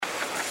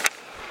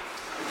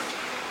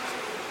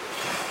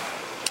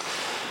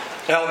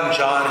Elton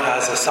John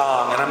has a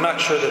song, and I'm not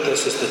sure that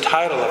this is the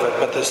title of it,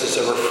 but this is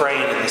a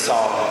refrain in the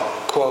song.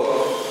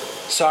 Quote,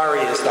 "Sorry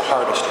is the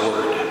hardest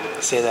word."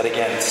 I'll say that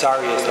again.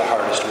 Sorry is the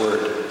hardest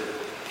word.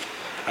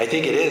 I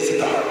think it is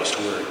the hardest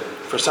word.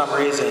 For some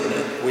reason,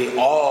 we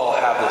all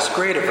have this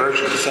great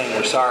aversion to saying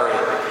we're sorry.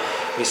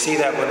 We see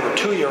that when we're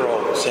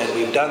 2-year-olds and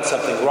we've done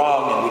something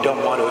wrong and we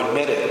don't want to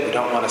admit it. We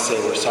don't want to say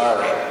we're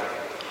sorry.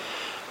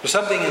 There's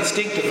something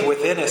instinctive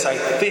within us, I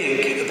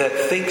think, that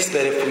thinks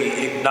that if we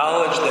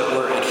acknowledge that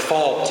we're at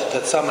fault,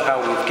 that somehow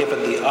we've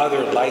given the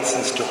other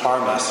license to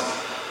harm us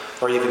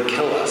or even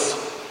kill us.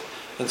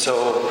 And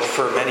so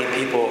for many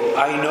people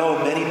I know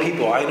many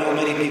people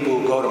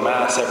who go to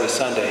Mass every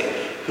Sunday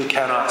who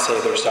cannot say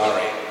they're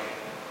sorry.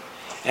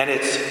 And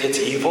it's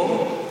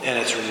evil, and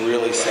it's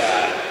really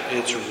sad.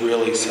 It's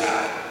really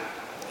sad.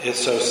 It's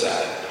so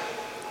sad.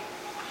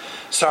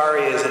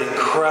 Sorry is an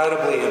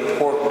incredibly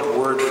important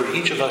word for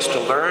each of us to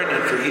learn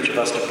and for each of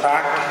us to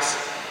practice,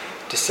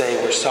 to say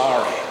we're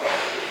sorry.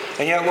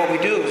 And yet what we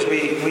do is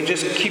we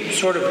just keep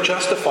sort of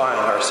justifying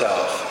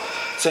ourselves,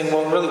 saying,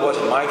 well, it really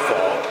wasn't my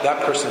fault.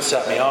 That person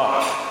set me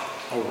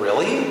off. Oh,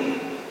 really?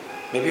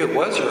 Maybe it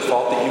was your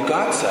fault that you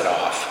got set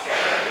off.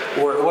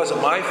 Or it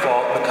wasn't my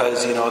fault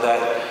because,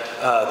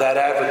 that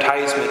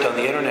advertisement on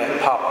the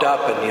internet popped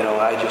up and,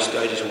 I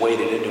just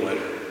waded into it.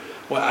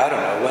 Well, I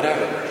don't know,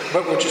 whatever.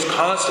 But we're just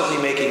constantly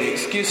making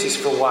excuses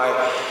for why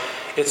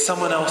it's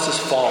someone else's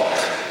fault.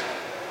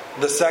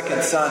 The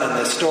second son in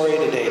this story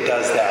today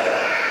does that.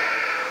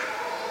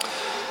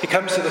 He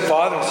comes to the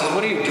father and says,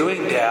 "What are you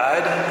doing,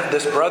 Dad?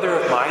 This brother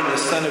of mine,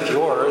 this son of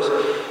yours,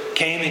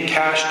 came and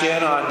cashed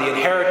in on the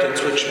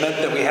inheritance, which meant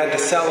that we had to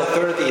sell a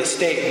third of the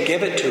estate and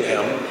give it to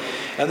him.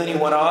 And then he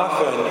went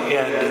off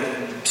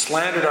and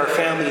slandered our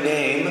family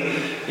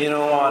name,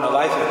 on a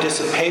life of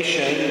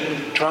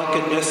dissipation,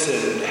 drunkenness,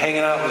 and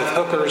hanging out with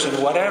hookers and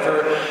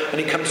whatever. And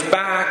he comes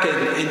back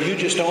and you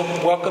just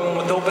don't welcome him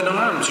with open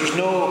arms.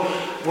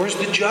 Where's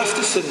the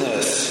justice in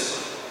this?"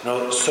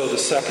 So the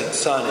second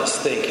son is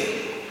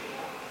thinking.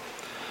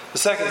 The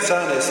second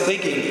son is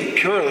thinking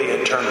purely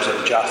in terms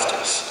of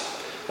justice.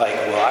 Like,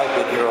 well, I've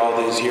been here all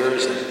these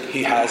years and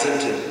he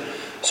hasn't. And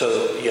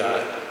so,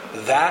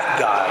 that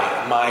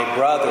guy, my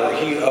brother,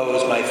 he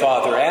owes my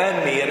father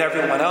and me and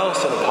everyone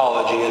else an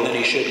apology, and then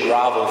he should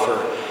grovel for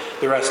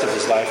the rest of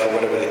his life or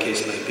whatever the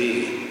case may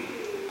be.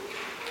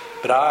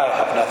 But I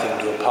have nothing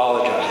to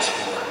apologize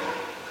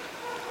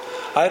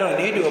for. I don't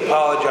need to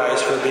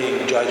apologize for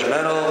being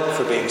judgmental,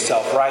 for being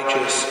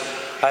self-righteous.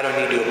 I don't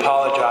need to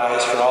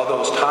apologize for all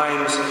those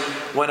times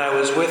when I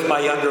was with my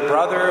younger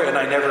brother and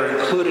I never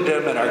included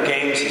him in our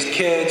games as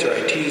kids, or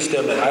I teased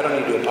him, and I don't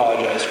need to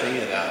apologize for any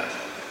of that.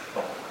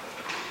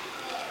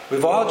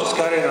 We've all just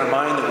got it in our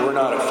mind that we're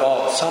not at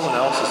fault. Someone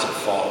else is at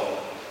fault.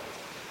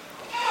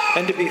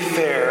 And to be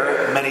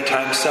fair, many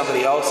times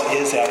somebody else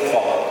is at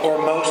fault, or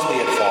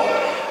mostly at fault.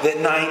 That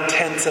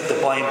 9/10 of the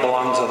blame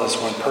belongs on this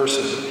one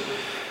person.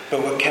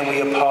 But can we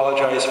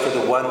apologize for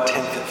the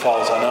 1/10 that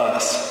falls on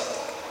us?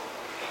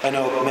 I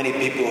know many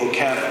people who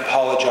can't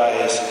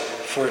apologize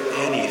for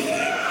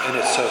anything, and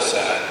it's so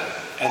sad.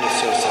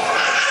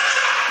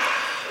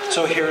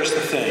 So here's the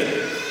thing.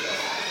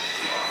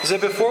 Is that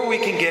before we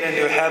can get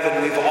into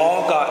heaven, we've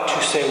all got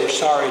to say we're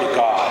sorry to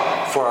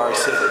God for our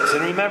sins.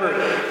 And remember,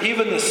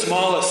 even the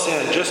smallest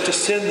sin, just a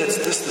sin that's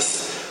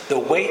the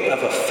weight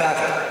of a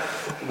feather,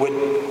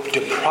 would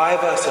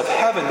deprive us of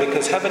heaven,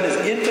 because heaven is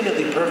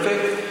infinitely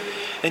perfect.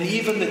 And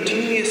even the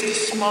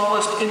teeniest,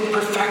 smallest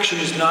imperfection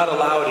is not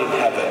allowed in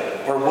heaven,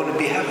 or wouldn't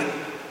be heaven.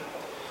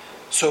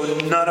 So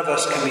none of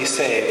us can be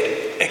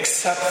saved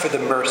except for the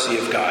mercy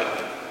of God.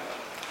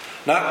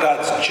 Not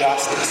God's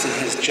justice.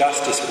 In his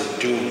justice we're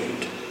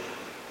doomed,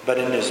 but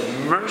in his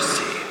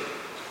mercy.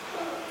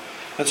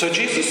 And so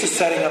Jesus is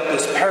setting up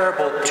this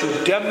parable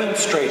to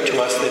demonstrate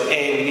to us that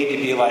we need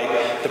to be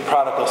like the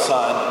prodigal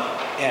son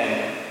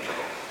and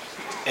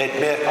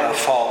admit our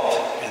fault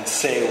and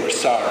say we're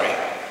sorry.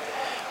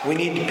 We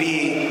need to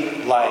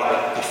be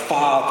like the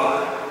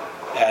Father,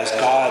 as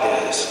God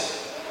is,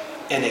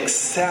 and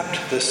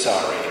accept the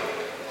sorry,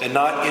 and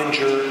not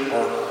injure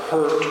or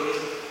hurt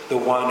the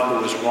one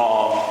who is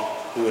wrong,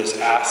 who is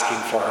asking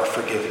for our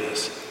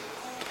forgiveness.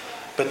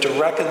 But to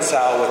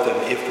reconcile with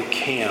them if we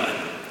can,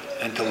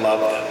 and to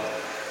love them.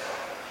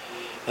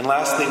 And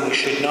lastly, we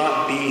should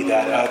not be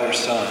that other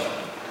son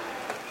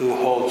who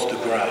holds the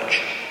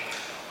grudge.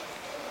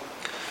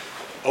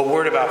 A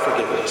word about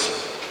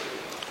forgiveness.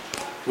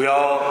 We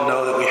all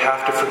know that we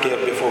have to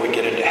forgive before we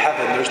get into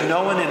heaven. There's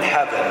no one in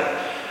heaven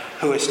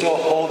who is still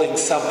holding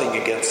something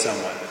against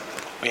someone.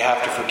 We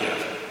have to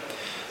forgive.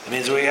 It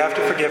means we have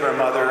to forgive our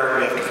mother,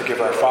 we have to forgive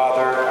our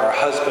father, our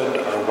husband,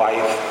 our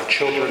wife, our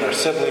children, our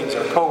siblings,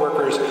 our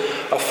co-workers,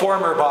 a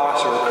former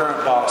boss or a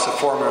current boss, a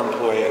former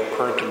employee, a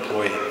current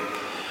employee,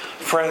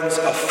 friends,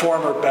 a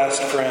former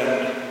best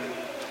friend,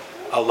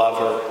 a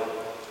lover.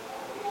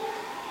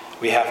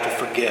 We have to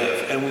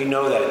forgive. And we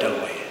know that,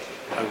 don't we?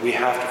 We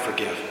have to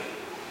forgive.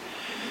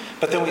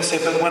 But then we say,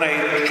 but when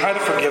I try to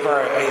forgive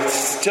her, I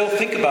still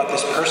think about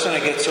this person. I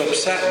get so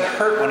upset and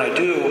hurt when I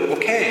do.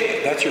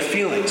 Okay, that's your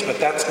feelings, but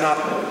that's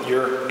not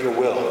your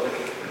will.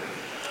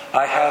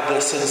 I have the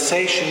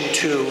sensation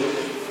to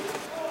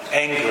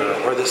anger,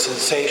 or the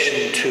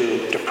sensation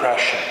to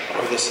depression,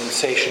 or the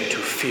sensation to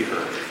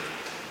fear.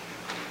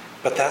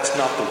 But that's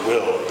not the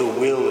will. The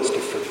will is to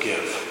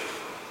forgive.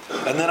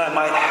 And then I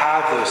might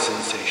have those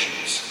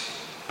sensations,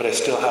 but I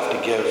still have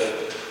to give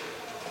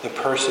the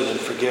person in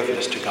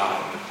forgiveness to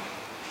God.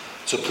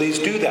 So please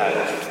do that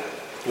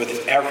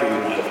with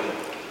everyone.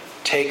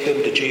 Take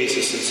them to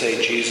Jesus and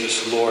say,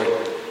 Jesus, Lord,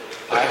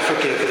 I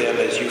forgive them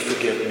as you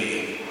forgive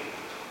me.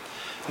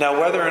 Now,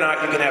 whether or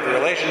not you can have a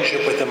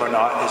relationship with them or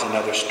not is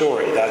another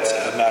story. That's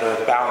a matter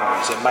of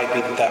boundaries. It might be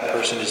that that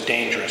person is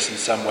dangerous in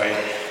some way,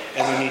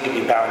 and there need to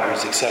be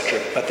boundaries, etc.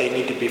 But they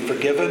need to be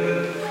forgiven,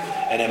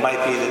 and it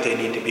might be that they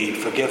need to be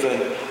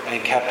forgiven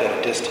and kept at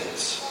a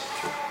distance.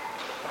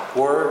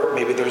 Or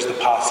maybe there's the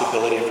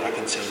possibility of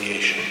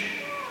reconciliation.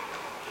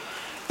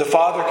 The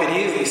father could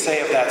easily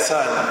say of that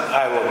son,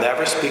 I will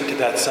never speak to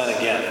that son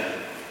again.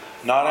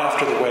 Not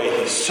after the way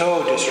he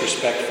so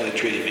disrespectfully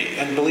treated me.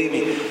 And believe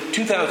me,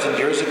 2,000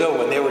 years ago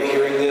when they were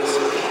hearing this,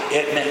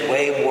 it meant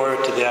way more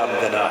to them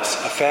than us.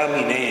 A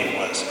family name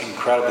was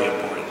incredibly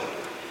important.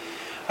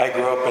 I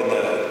grew up in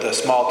the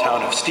small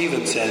town of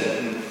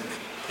Stevenson.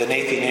 The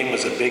Nathan name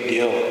was a big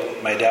deal.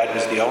 My dad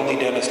was the only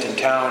dentist in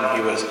town.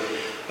 He was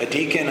a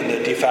deacon and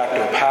the de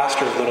facto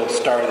pastor of Little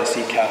Star of the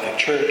Sea Catholic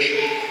Church.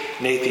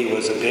 Nathan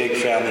was a big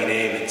family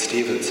name in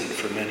Stevenson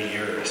for many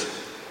years.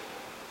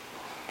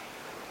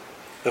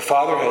 The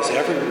father has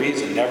every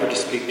reason never to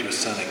speak to his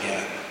son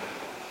again.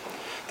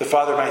 The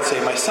father might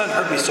say, my son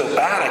hurt me so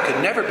bad I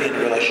could never be in a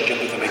relationship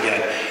with him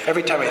again.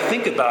 Every time I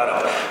think about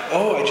him,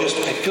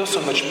 I feel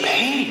so much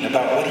pain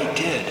about what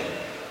he did.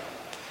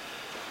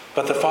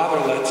 But the father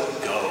lets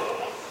go.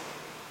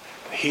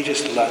 He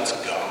just lets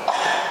go.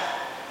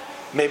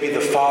 Maybe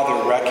the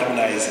father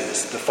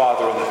recognizes, the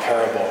father in the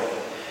parable,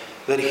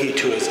 that he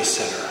too is a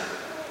sinner.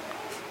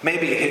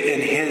 Maybe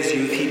in his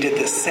youth he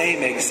did the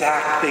same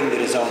exact thing that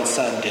his own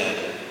son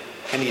did.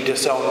 And he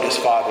disowned his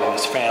father and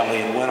his family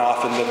and went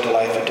off and lived a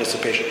life of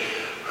dissipation.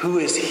 Who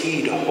is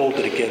he to hold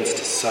it against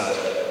his son?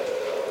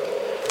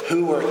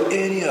 Who are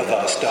any of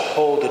us to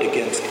hold it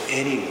against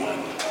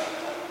anyone?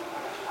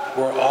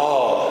 We're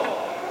all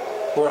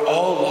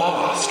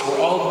lost. We're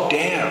all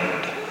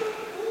damned.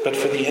 But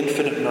for the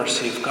infinite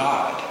mercy of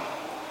God.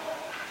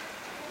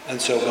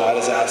 And so God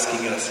is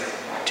asking us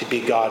to be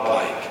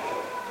godlike.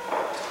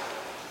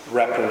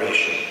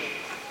 Reparation.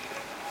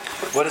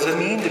 What does it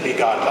mean to be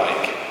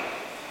godlike?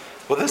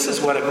 Well, this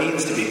is what it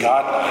means to be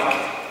godlike.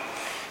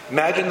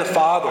 Imagine the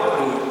father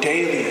who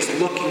daily is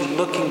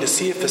looking to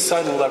see if his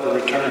son will ever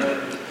return.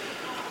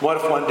 What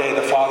if one day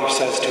the father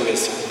says to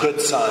his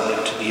good son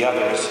and to the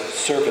others,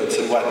 servants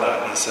and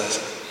whatnot, he says,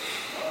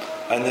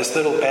 and this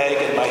little bag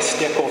and my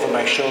stick over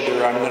my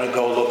shoulder, I'm going to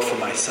go look for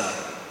my son.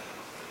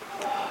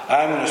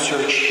 I'm going to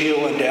search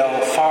hill and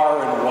dale,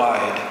 far and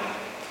wide,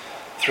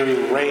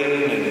 through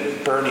rain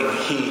and burning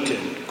heat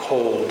and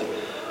cold.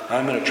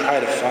 I'm going to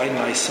try to find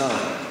my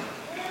son.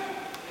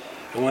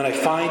 And when I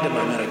find him,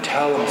 I'm going to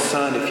tell him,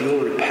 son, if you'll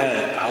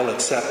repent, I'll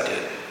accept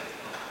it.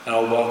 And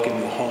I'll welcome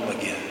you home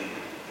again.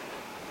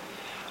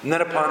 And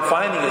then upon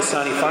finding his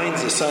son, he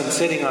finds his son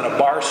sitting on a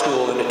bar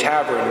stool in a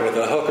tavern with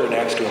a hooker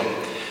next to him.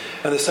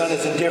 And the son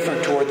is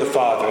indifferent toward the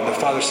father. And the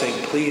father's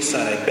saying, please,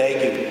 son, I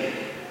beg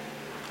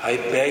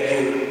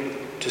you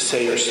to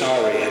say you're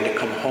sorry and to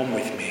come home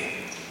with me.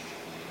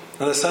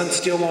 And the son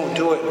still won't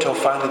do it until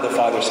finally the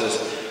father says,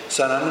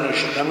 son,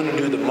 I'm going to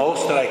do the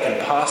most that I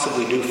can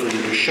possibly do for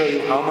you to show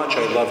you how much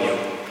I love you.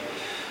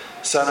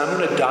 Son, I'm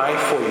going to die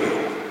for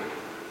you.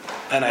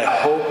 And I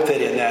hope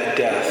that in that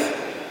death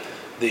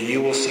that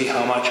you will see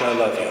how much I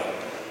love you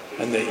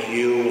and that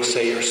you will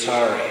say you're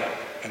sorry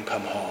and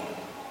come home.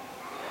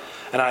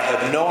 And I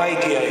have no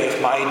idea if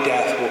my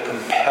death will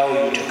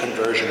compel you to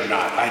conversion or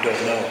not. I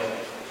don't know.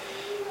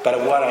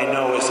 But what I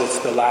know is it's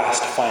the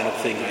last final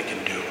thing I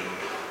can do.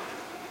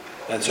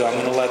 And so I'm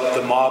going to let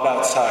the mob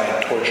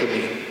outside torture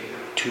me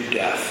to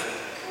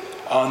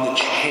death on the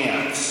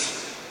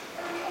chance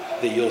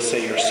that you'll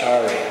say you're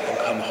sorry and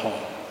come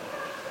home.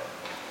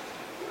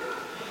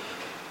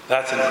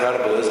 That's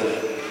incredible, isn't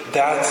it?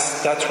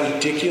 That's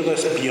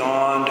ridiculous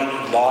beyond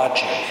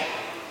logic.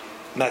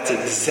 And that's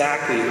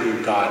exactly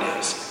who God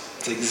is.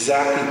 It's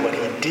exactly what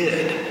he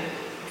did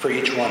for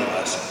each one of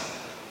us.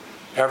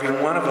 Every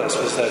one of us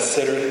was that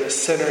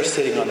sinner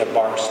sitting on the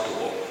bar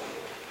stool,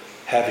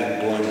 having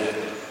blown it.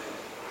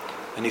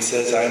 And he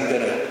says, I'm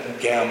going to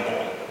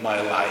gamble my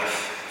life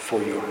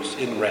for yours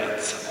in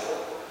ransom.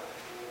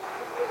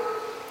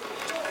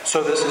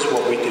 So this is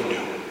what we can do.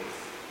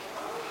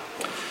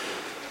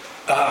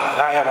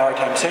 I have a hard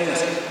time saying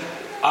this.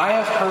 I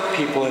have hurt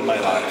people in my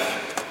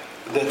life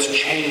that's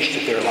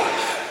changed their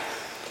life.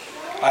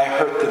 I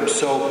hurt them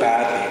so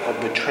badly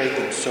or betrayed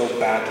them so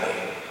badly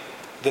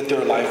that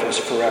their life was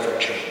forever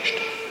changed.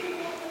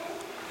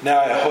 Now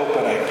I hope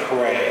and I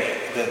pray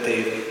that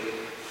they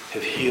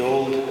have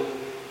healed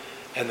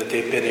and that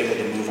they've been able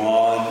to move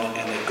on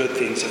and that good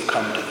things have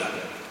come to them.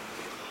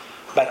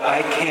 But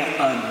I can't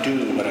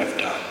undo what I've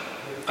done.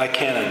 I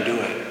can't undo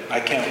it. I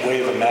can't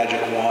wave a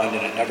magic wand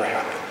and it never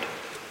happened.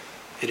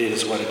 It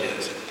is what it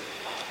is.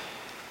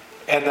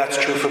 And that's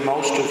true for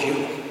most of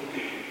you.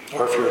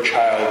 Or if you're a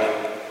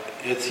child,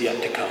 it's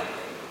yet to come.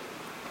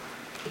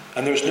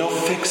 And there's no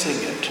fixing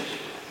it.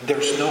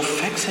 There's no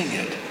fixing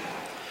it.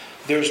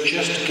 There's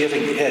just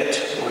giving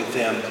it or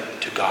them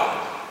to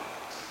God.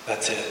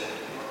 That's it.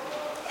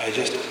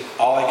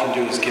 All I can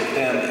do is give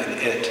them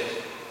and it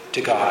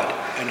to God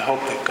and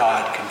hope that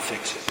God can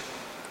fix it.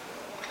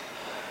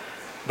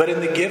 But in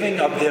the giving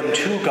of them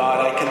to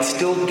God, I can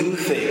still do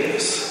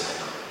things.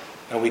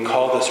 And we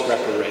call this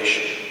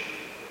reparation.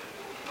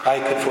 I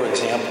could, for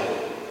example,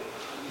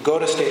 go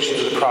to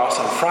Stations of the Cross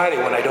on Friday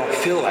when I don't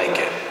feel like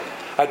it.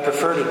 I'd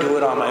prefer to do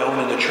it on my own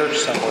in the church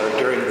somewhere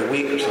during the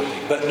week or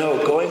something. But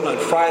no, going on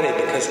Friday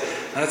because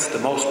that's the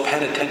most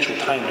penitential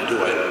time to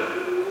do it.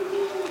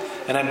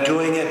 And I'm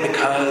doing it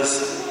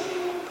because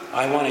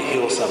I want to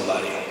heal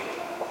somebody.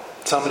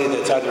 Somebody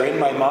that's either in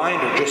my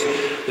mind or just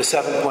the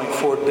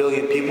 7.4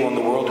 billion people in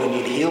the world who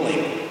need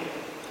healing.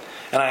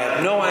 And I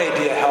have no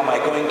idea how my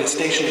going to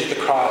Stations of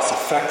the Cross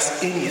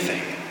affects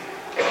anything.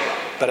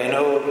 But I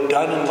know,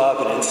 done in love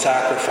and in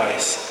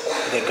sacrifice,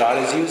 that God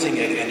is using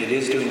it and it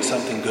is doing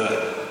something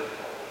good.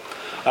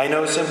 I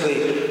know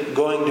simply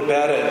going to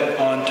bed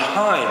on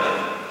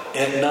time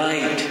at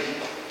night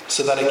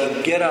so that I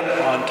can get up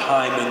on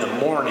time in the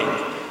morning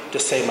to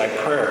say my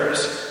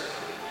prayers.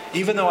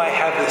 Even though I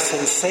have the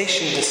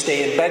sensation to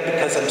stay in bed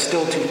because I'm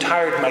still too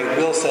tired, my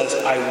will says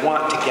I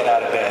want to get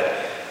out of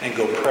bed and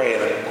go pray,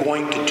 and I'm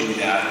going to do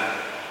that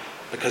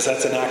because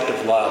that's an act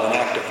of love, an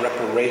act of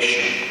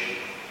reparation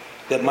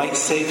that might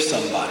save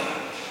somebody.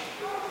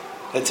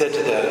 I said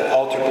to the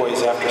altar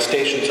boys after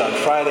Stations on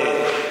Friday,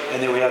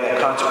 and then we have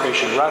that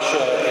consecration Russia,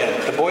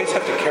 and the boys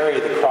have to carry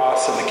the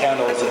cross and the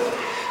candles, and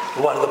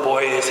one of the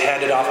boys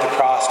handed off the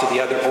cross to the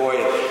other boy,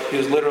 and he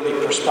was literally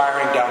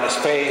perspiring down his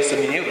face. I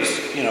mean, it was,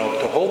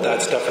 to hold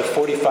that stuff for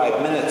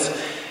 45 minutes,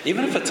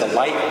 even if it's a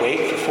light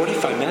weight, for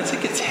 45 minutes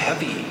it gets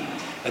heavy.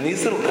 And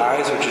these little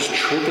guys are just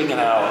trooping it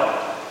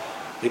out.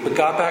 We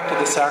got back to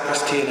the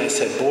sacristy and I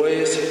said,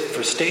 boys,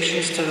 for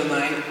Stations to the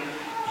night,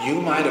 you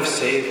might have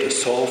saved a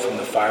soul from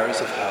the fires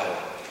of hell.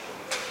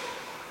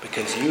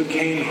 Because you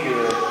came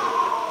here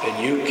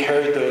and you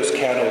carried those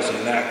candles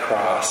and that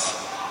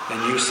cross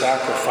and you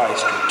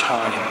sacrificed your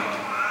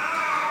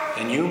time.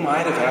 And you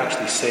might have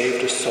actually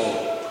saved a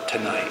soul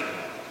tonight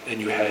and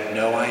you had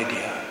no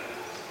idea.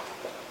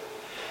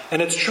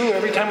 And it's true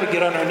every time we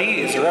get on our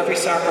knees or every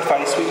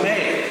sacrifice we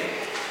make.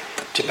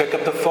 To pick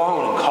up the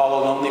phone and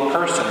call a lonely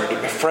person or to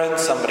befriend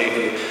somebody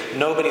who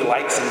nobody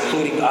likes,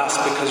 including us,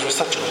 because we're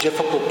such a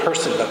difficult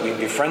person, but we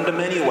befriend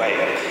them anyway.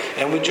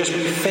 And we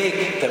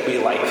fake that we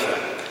like them.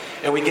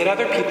 And we get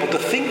other people to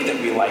think that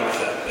we like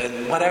them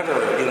and whatever,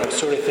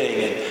 sort of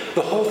thing. And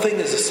the whole thing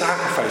is a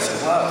sacrifice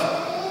of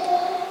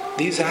love.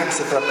 These acts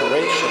of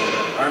reparation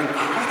are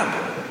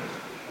incredible.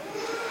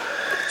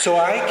 So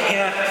I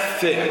can't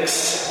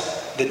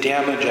fix the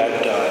damage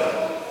I've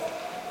done.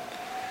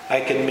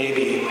 I can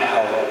maybe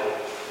help.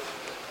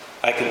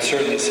 I can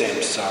certainly say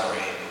I'm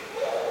sorry.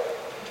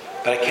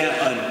 But I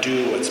can't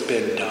undo what's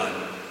been done.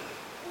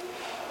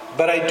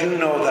 But I do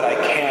know that I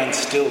can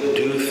still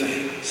do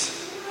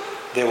things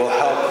that will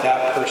help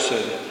that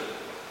person,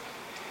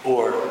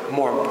 or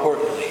more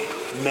importantly,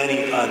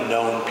 many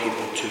unknown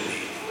people to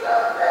me,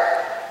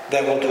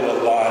 that will do a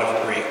lot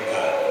of great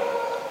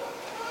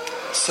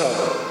good. So,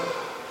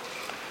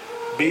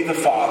 be the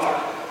father.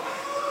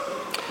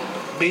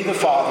 Be the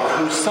father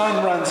whose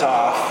son runs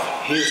off.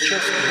 He has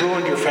just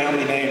ruined your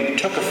family name,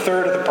 took a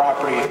third of the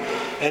property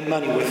and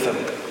money with them.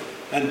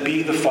 And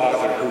be the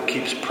father who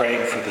keeps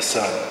praying for the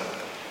son,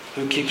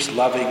 who keeps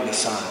loving the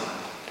son,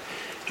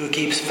 who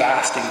keeps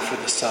fasting for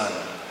the son,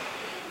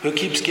 who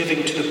keeps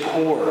giving to the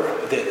poor,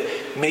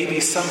 that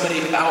maybe somebody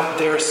out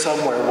there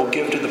somewhere will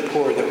give to the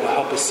poor that will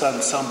help his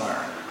son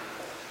somewhere.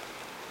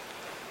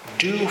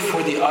 Do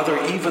for the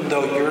other even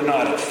though you're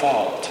not at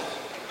fault.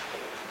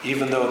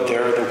 Even though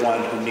they're the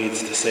one who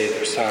needs to say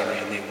they're sorry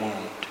and they won't.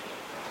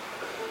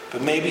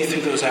 But maybe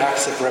through those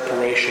acts of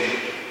reparation,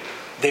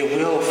 they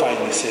will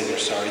finally say they're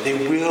sorry.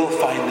 They will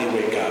finally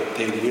wake up.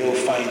 They will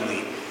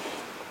finally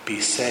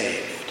be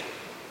saved.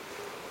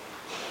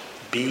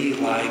 Be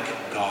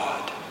like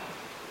God.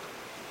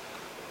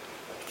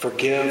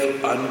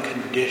 Forgive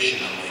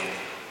unconditionally.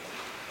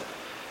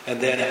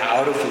 And then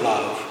out of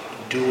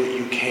love, do what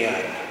you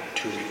can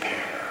to repair.